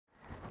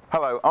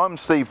Hello, I'm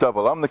Steve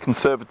Double. I'm the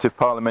Conservative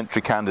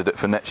parliamentary candidate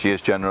for next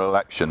year's general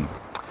election.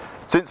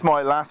 Since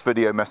my last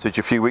video message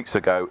a few weeks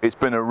ago, it's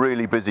been a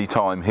really busy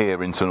time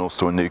here in St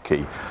Austell and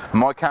Newquay.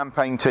 My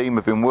campaign team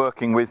have been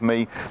working with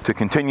me to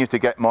continue to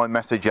get my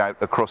message out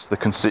across the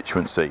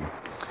constituency.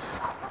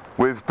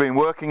 We've been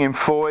working in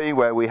Foy,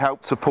 where we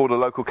helped support a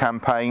local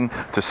campaign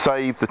to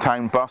save the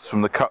town bus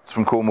from the cuts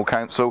from Cornwall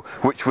Council,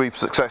 which we've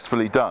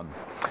successfully done.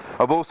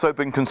 I've also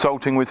been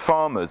consulting with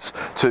farmers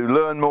to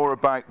learn more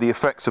about the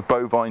effects of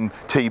bovine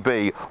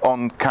TB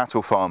on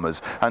cattle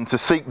farmers and to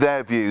seek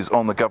their views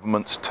on the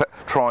government's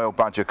trial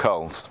badger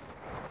culls.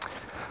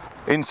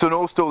 In St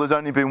Austell, there's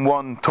only been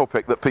one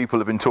topic that people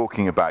have been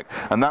talking about,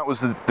 and that was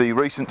the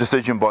recent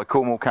decision by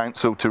Cornwall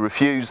Council to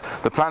refuse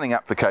the planning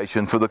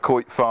application for the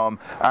Coit Farm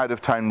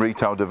out-of-town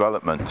retail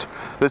development.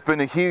 There's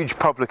been a huge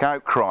public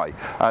outcry,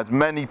 as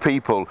many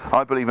people,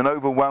 I believe an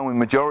overwhelming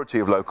majority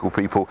of local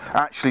people,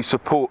 actually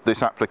support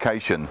this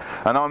application.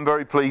 And I'm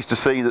very pleased to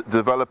see that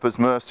developers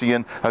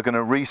Mercian are going to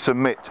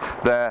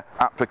resubmit their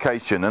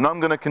application, and I'm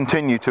going to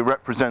continue to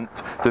represent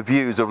the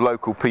views of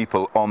local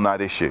people on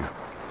that issue.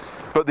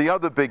 But the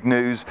other big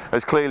news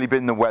has clearly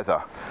been the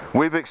weather.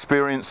 We've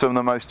experienced some of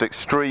the most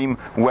extreme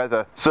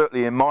weather,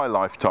 certainly in my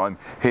lifetime,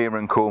 here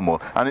in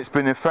Cornwall, and it's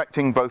been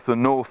affecting both the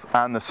north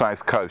and the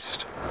south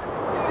coast.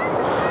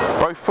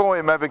 Both Foy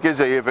and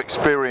Mevergizy have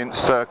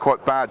experienced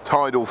quite bad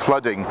tidal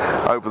flooding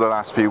over the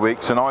last few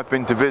weeks, and I've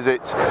been to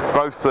visit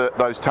both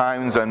those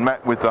towns and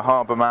met with the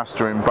harbour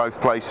master in both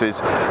places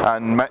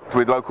and met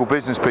with local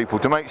business people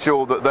to make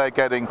sure that they're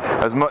getting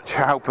as much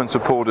help and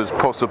support as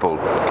possible.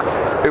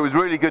 It was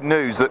really good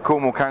news that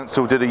Cornwall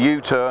Council did a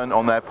U-turn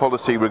on their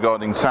policy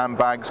regarding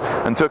sandbags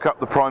and took up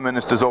the Prime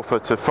Minister's offer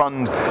to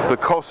fund the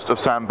cost of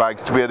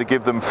sandbags to be able to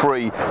give them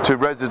free to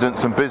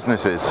residents and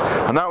businesses,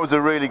 and that was a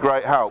really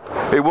great help.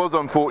 It was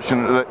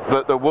unfortunate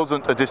that there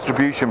wasn't a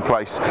distribution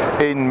place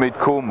in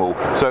mid-Cornwall,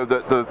 so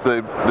that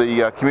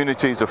the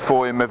communities of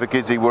Foy and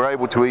Mevergizy were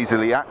able to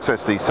easily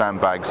access these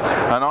sandbags,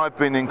 and I've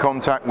been in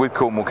contact with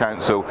Cornwall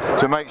Council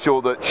to make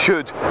sure that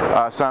should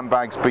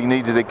sandbags be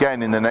needed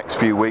again in the next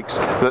few weeks,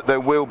 that there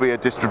will be a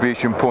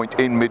distribution point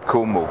in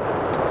mid-Cornwall.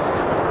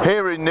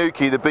 Here in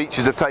Newquay, the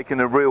beaches have taken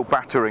a real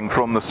battering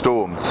from the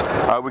storms.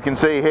 We can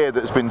see here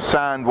that there's been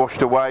sand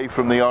washed away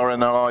from the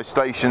RNLI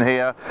station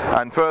here,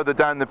 and further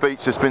down the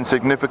beach there's been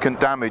significant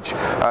damage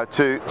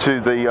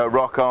to the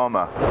rock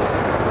armour.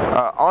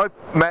 I've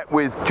met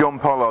with John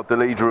Pollard, the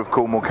leader of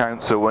Cornwall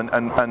Council,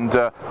 and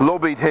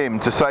lobbied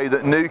him to say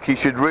that Newquay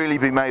should really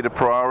be made a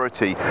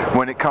priority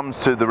when it comes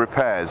to the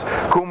repairs.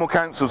 Cornwall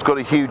Council's got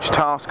a huge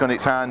task on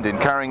its hand in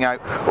carrying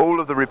out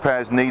all of the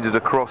repairs needed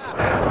across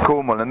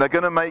Cornwall, and they're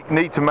going to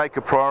need to make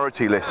a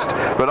priority list.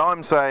 But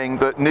I'm saying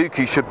that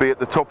Newquay should be at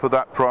the top of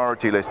that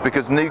priority list,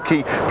 because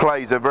Newquay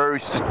plays a very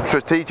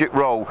strategic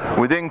role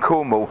within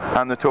Cornwall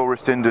and the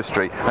tourist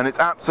industry, and it's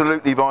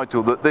absolutely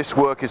vital that this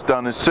work is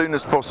done as soon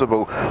as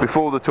possible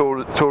before the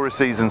tourist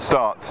season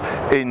starts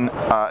in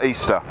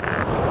Easter.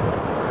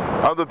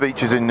 Other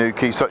beaches in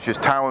Newquay, such as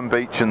Towan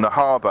Beach and the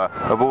harbour,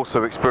 have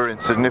also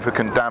experienced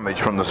significant damage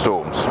from the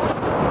storms.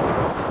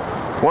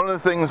 One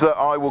of the things that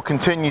I will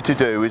continue to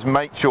do is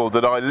make sure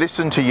that I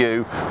listen to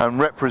you and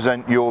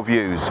represent your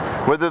views,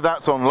 whether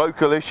that's on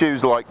local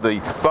issues like the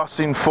bus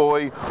in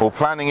Foy, or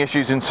planning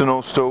issues in St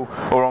Austell,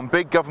 or on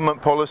big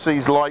government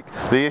policies like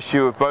the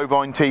issue of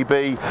bovine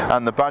TB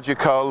and the badger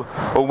cull,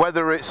 or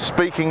whether it's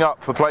speaking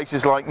up for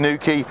places like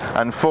Newquay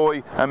and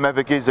Foy and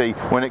Mevergizy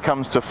when it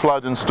comes to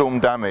flood and storm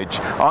damage.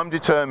 I'm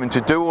determined to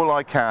do all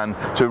I can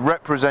to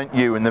represent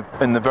you in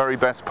the very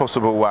best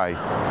possible way.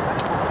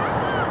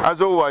 As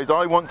always,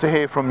 I want to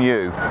hear from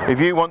you. If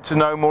you want to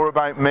know more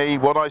about me,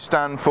 what I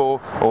stand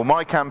for, or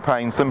my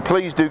campaigns, then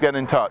please do get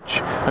in touch.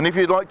 And if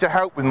you'd like to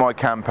help with my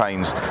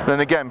campaigns, then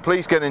again,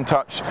 please get in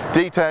touch.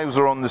 Details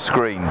are on the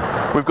screen.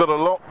 We've got a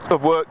lot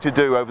of work to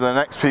do over the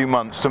next few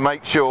months to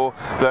make sure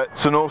that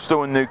St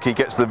Austell and Newquay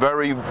gets the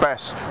very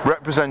best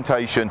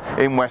representation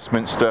in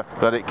Westminster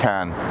that it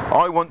can.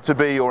 I want to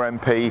be your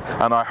MP,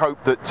 and I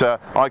hope that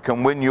I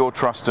can win your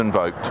trust and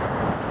vote.